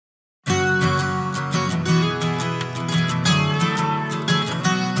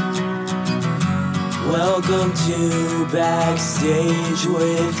Welcome to Backstage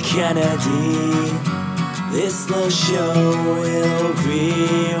with Kennedy. This little show will be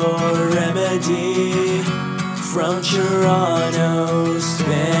your remedy. From Toronto,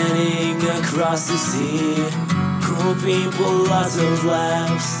 spanning across the sea. Cool people, lots of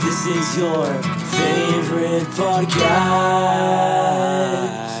laughs. This is your favorite podcast.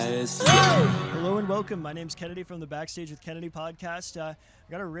 Hello and welcome. My name's Kennedy from the Backstage with Kennedy podcast. I've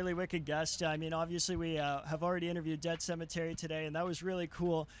got a really wicked guest. I mean, obviously we have already interviewed Dead Cemetery today, and that was really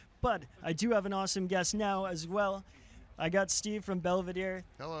cool. But I do have an awesome guest now as well. I got Steve from Belvedere.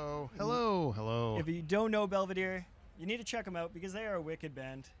 Hello. Hello. Hello. If you don't know Belvedere, you need to check them out because they are a wicked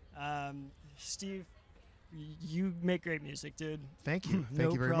band. Steve, you make great music, dude. Thank you.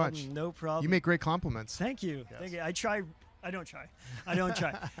 Thank you very much. No problem. You make great compliments. Thank you. Yes. Thank you. I don't try.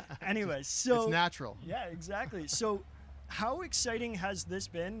 Anyways, so it's natural. Yeah, exactly. So how exciting has this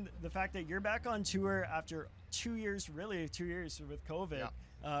been? The fact that you're back on tour after 2 years, really 2 years with COVID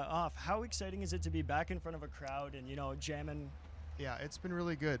off. How exciting is it to be back in front of a crowd and, jamming? Yeah, it's been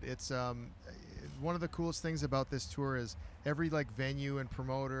really good. It's one of the coolest things about this tour is every venue and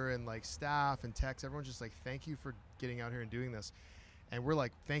promoter and staff and techs, everyone's just thank you for getting out here and doing this. And we're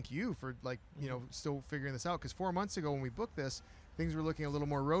thank you for still figuring this out. Because 4 months ago when we booked this, things were looking a little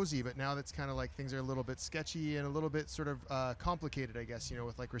more rosy, but now that's kind of things are a little bit sketchy and a little bit sort of complicated, I guess,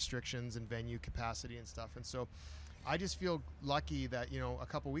 with restrictions and venue capacity and stuff. And so I just feel lucky that, a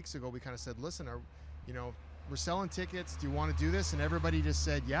couple weeks ago we kind of said, listen, we're selling tickets. Do you want to do this? And everybody just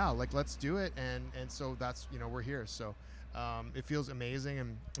said, yeah, let's do it. And so that's, we're here. So it feels amazing,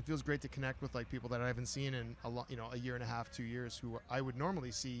 and it feels great to connect with people that I haven't seen in a year and a half, 2 years, who I would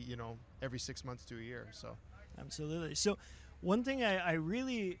normally see, every 6 months to a year. So absolutely. So one thing I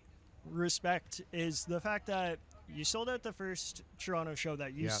really respect is the fact that you sold out the first Toronto show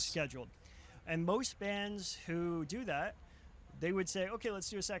that you scheduled. And most bands who do that, they would say, okay, let's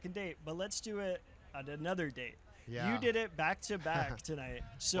do a second date, but let's do it at another date. Yeah. You did it back to back tonight.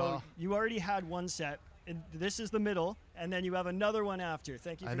 So you already had one set. And this is the middle, and then you have another one after.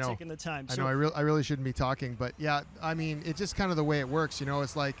 Thank you for taking the time. I know. I really shouldn't be talking, but yeah, I mean, it's just kind of the way it works.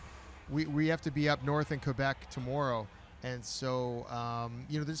 It's we have to be up north in Quebec tomorrow, and so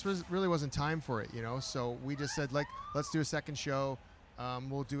this really wasn't time for it. So we just said let's do a second show.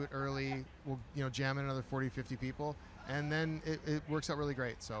 We'll do it early. We'll jam in another 40, 50 people. And then it works out really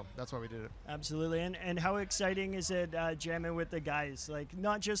great, so that's why we did it. Absolutely. And how exciting is it jamming with the guys?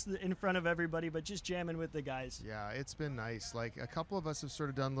 Not just in front of everybody, but just jamming with the guys. Yeah, it's been nice. A couple of us have sort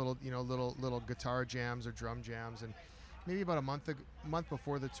of done little guitar jams or drum jams, and maybe about a month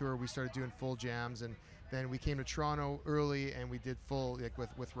before the tour, we started doing full jams, and then we came to Toronto early, and we did full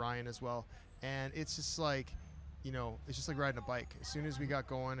with Ryan as well. And it's just it's just like riding a bike. As soon as we got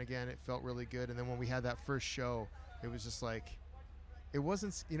going again, it felt really good. And then when we had that first show, it was just it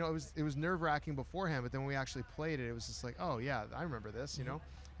wasn't, it was nerve-wracking beforehand, but then when we actually played it, it was just oh yeah, I remember this, And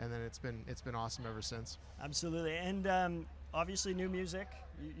then it's been awesome ever since. Absolutely. And obviously new music.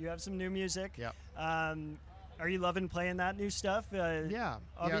 You have some new music. Yeah. Are you loving playing that new stuff? Yeah.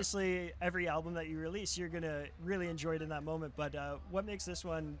 Obviously, every album that you release, you're going to really enjoy it in that moment. But what makes this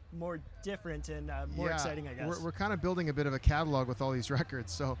one more different and more exciting, I guess? We're kind of building a bit of a catalog with all these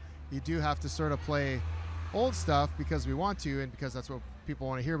records. So you do have to sort of play old stuff because we want to and because that's what people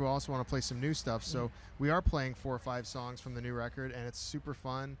want to hear, but also want to play some new stuff. So we are playing 4 or 5 songs from the new record, and it's super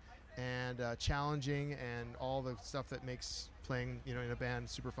fun and challenging, and all the stuff that makes playing in a band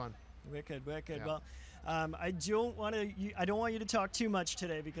super fun. Wicked. Yeah. Well, I don't want you to talk too much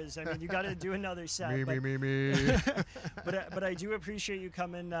today because you got to do another set. Me. But I do appreciate you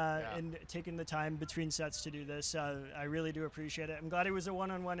coming and taking the time between sets to do this. I really do appreciate it. I'm glad it was a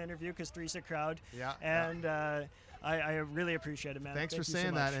one-on-one interview because 3's a crowd. Yeah. And I really appreciate it, man. Thanks for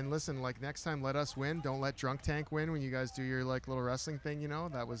saying that. And listen, next time, let us win. Don't let Drunk Tank win when you guys do your little wrestling thing.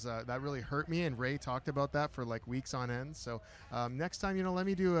 That was that really hurt me, and Ray talked about that for weeks on end. So next time, let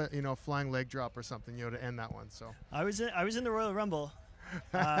me do a flying leg drop or something, to end that one. So I was in the Royal Rumble.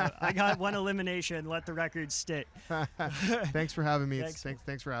 I got one elimination. Let the record stay. Thanks for having me.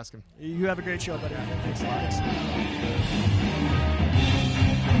 Thanks for asking. You have a great show, buddy. Thanks a lot.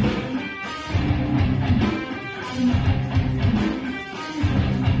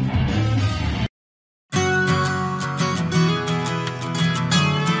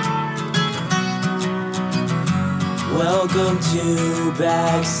 Welcome to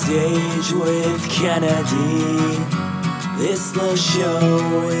Backstage with Kennedy. This little show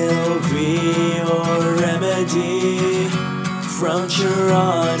will be your remedy. From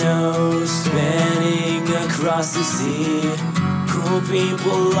Toronto, spanning across the sea. Cool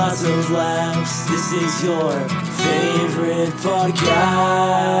people, lots of laughs. This is your favorite podcast.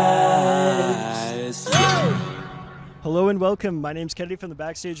 Hello and welcome. My name's Kennedy from the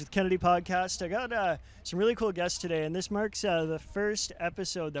Backstage with Kennedy podcast. I got some really cool guests today, and this marks the first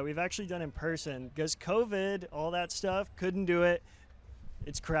episode that we've actually done in person because COVID, all that stuff, couldn't do it.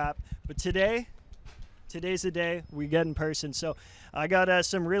 It's crap. But today's the day we get in person. So I got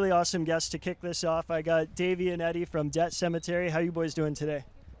some really awesome guests to kick this off. I got Davey and Eddie from Debt Cemetery. How you boys doing today?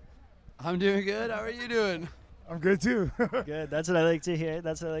 I'm doing good. How are you doing? I'm good too. Good. That's what I like to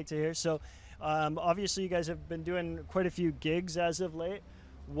hear. So obviously you guys have been doing quite a few gigs as of late.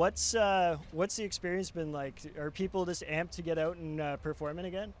 What's the experience been like? Are people just amped to get out and performing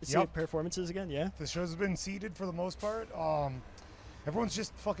again? See performances again? Yeah. The show's been seated for the most part. Everyone's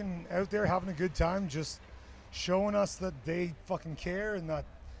just fucking out there having a good time, just showing us that they fucking care and that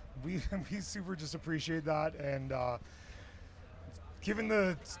we super just appreciate that. And given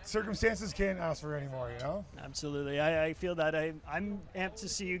the circumstances, can't ask for any more, you know? Absolutely. I feel that. I'm amped to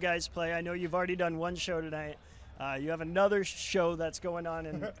see you guys play. I know you've already done one show tonight. You have another show that's going on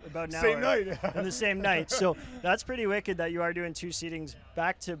in about an hour. Same night. In the same night. So that's pretty wicked that you are doing two seatings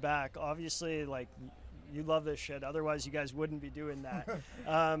back to back. Obviously, like, you love this shit. Otherwise, you guys wouldn't be doing that.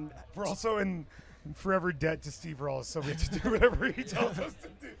 We're also in forever debt to Steve Rawls, so we have to do whatever he tells us to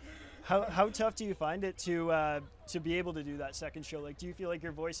do. How tough do you find it to be able to do that second show? Like, do you feel like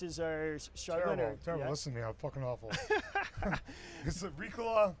your voices are struggling? Terrible. Yeah? Listen to me, I'm fucking awful. It's a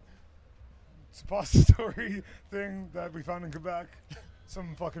Ricola suppository thing that we found in Quebec.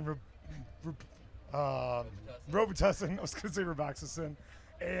 Some fucking Robitussin. I was gonna say Robaxacin,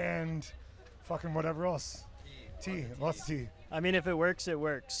 and fucking whatever else. Tea. Lots of tea. I mean, if it works, it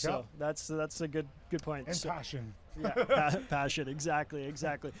works. So Yeah. that's a good point. And So- passion. Yeah, passion. Exactly.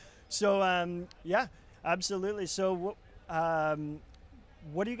 So, yeah, absolutely. So,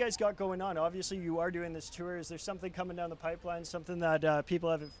 what do you guys got going on? Obviously, you are doing this tour. Is there something coming down the pipeline, something that people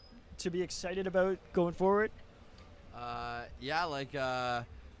have to be excited about going forward? Yeah, like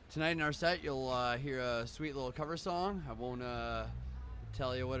tonight in our set, you'll hear a sweet little cover song. I won't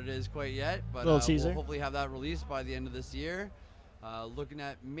tell you what it is quite yet, but Little teaser. we'll hopefully have that released by the end of this year. Looking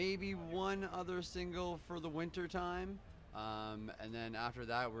at maybe one other single for the winter time. And then after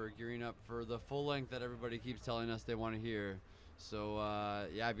that, we're gearing up for the full length that everybody keeps telling us they want to hear. So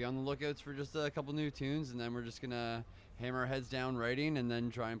yeah, be on the lookouts for just a couple new tunes, and then we're just gonna hammer our heads down writing, and then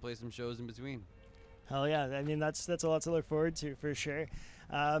try and play some shows in between. Hell yeah! I mean, that's a lot to look forward to for sure.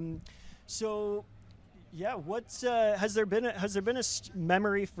 So, yeah, has there been a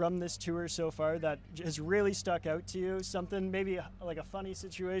memory from this tour so far that has really stuck out to you? Something maybe like a funny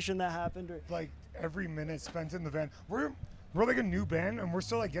situation that happened, or Like every minute spent in the van. We're like a new band, and we're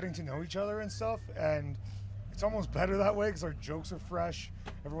still like getting to know each other and stuff. And it's almost better that way because our jokes are fresh.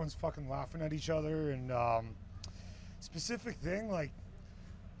 Everyone's fucking laughing at each other. And specific thing, like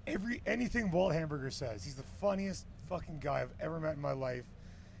anything Walt Hamburger says, he's the funniest fucking guy I've ever met in my life.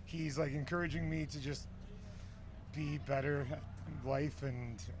 He's like encouraging me to just be better at life,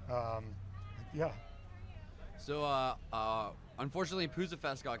 and yeah. So unfortunately, Pooza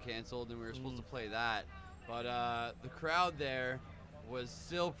Fest got canceled, and we were supposed to play that, but the crowd there was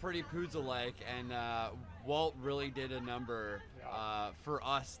still pretty Pooza-like, and Walt really did a number for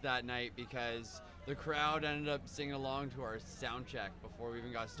us that night because the crowd ended up singing along to our sound check before we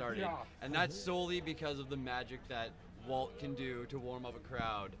even got started, and that's solely because of the magic that Walt can do to warm up a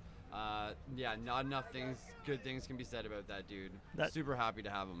crowd. Yeah, not enough good things can be said about that dude. Super happy to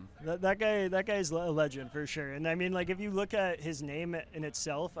have him. that guy's a legend for sure. And I mean, like, if you look at his name in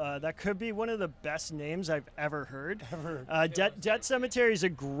itself, that could be one of the best names I've ever heard. Debt Cemetery is a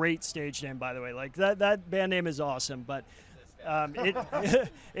great stage name, by the way. Like that band name is awesome, but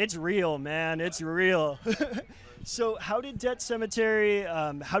it's real, man. It's real. So how did Debt Cemetery,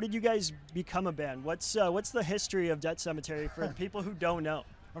 how did you guys become a band? What's the history of Debt Cemetery for the people who don't know?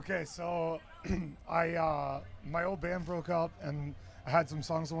 Okay, so my old band broke up, and I had some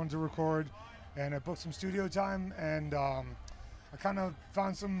songs I wanted to record, and I booked some studio time, and I kind of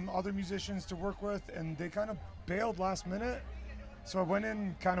found some other musicians to work with, and they kind of bailed last minute. So I went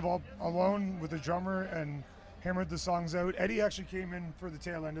in kind of all alone with a drummer and hammered the songs out. Eddie actually came in for the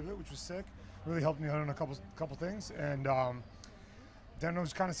tail end of it, which was sick. Really helped me out on a couple things, and then I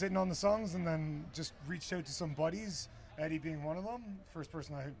was kind of sitting on the songs, and then just reached out to some buddies, Eddie being one of them, first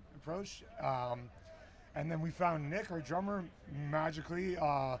person I approached, and then we found Nick, our drummer, magically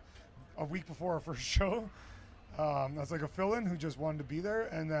a week before our first show. That's like a fill-in who just wanted to be there,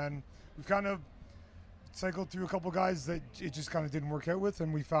 and then we've kind of cycled through a couple guys that it just kind of didn't work out with,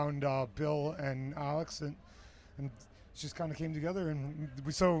 and we found Bill and Alex, and just kind of came together. And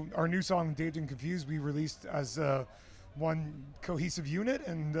so our new song, Dazed and Confused, we released as one cohesive unit,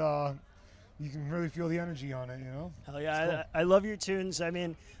 and you can really feel the energy on it, you know? Hell yeah, I love your tunes. I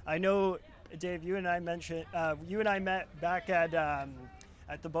mean, I know, Dave, you and I met back at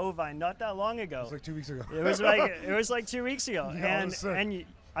the Bovine not that long ago. It was like 2 weeks ago. It was like 2 weeks ago. Yeah, and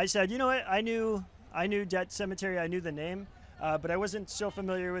I said, you know what? I knew Debt Cemetery. I knew the name, but I wasn't so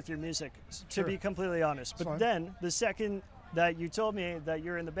familiar with your music, to be completely honest. But then the second that you told me that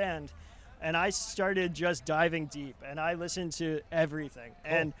you're in the band, and I started just diving deep, and I listened to everything.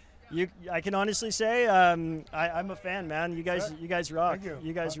 Cool. And I can honestly say I'm a fan, man. You guys rock. Thank you.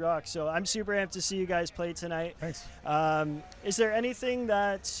 You guys rock. So I'm super amped to see you guys play tonight. Thanks. Is there anything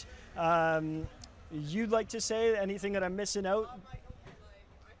that you'd like to say? Anything that I'm missing out?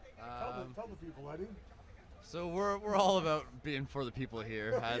 Tell the people, Eddie. So we're all about being for the people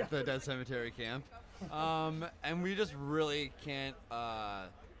here at the Dead Cemetery Camp, and we just really can't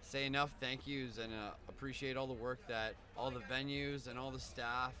say enough thank yous and appreciate all the work that all the venues and all the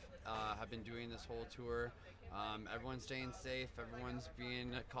staff have been doing this whole tour. Everyone's staying safe, everyone's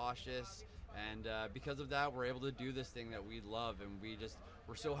being cautious, and because of that, we're able to do this thing that we love, and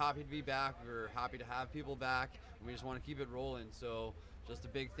we're so happy to be back. We're happy to have people back, and we just want to keep it rolling. So just a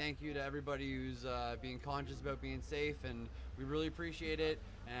big thank you to everybody who's being conscious about being safe, and we really appreciate it,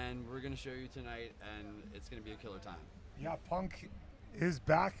 and we're going to show you tonight, and it's going to be a killer time. Yeah, punk is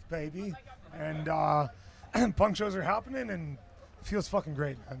back, baby, and punk shows are happening, and it feels fucking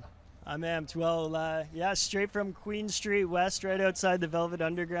great, man. I'm amped. Well, straight from Queen Street West, right outside the Velvet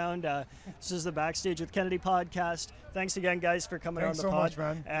Underground. This is the Backstage with Kennedy podcast. Thanks again, guys, for coming on the pod. Thanks so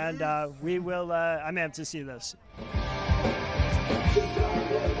much, man. And we will, I'm amped to see this.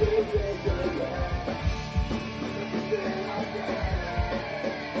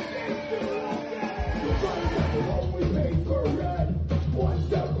 One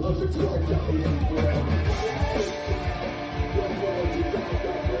step closer to our dying breath.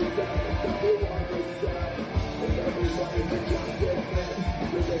 Everybody can just get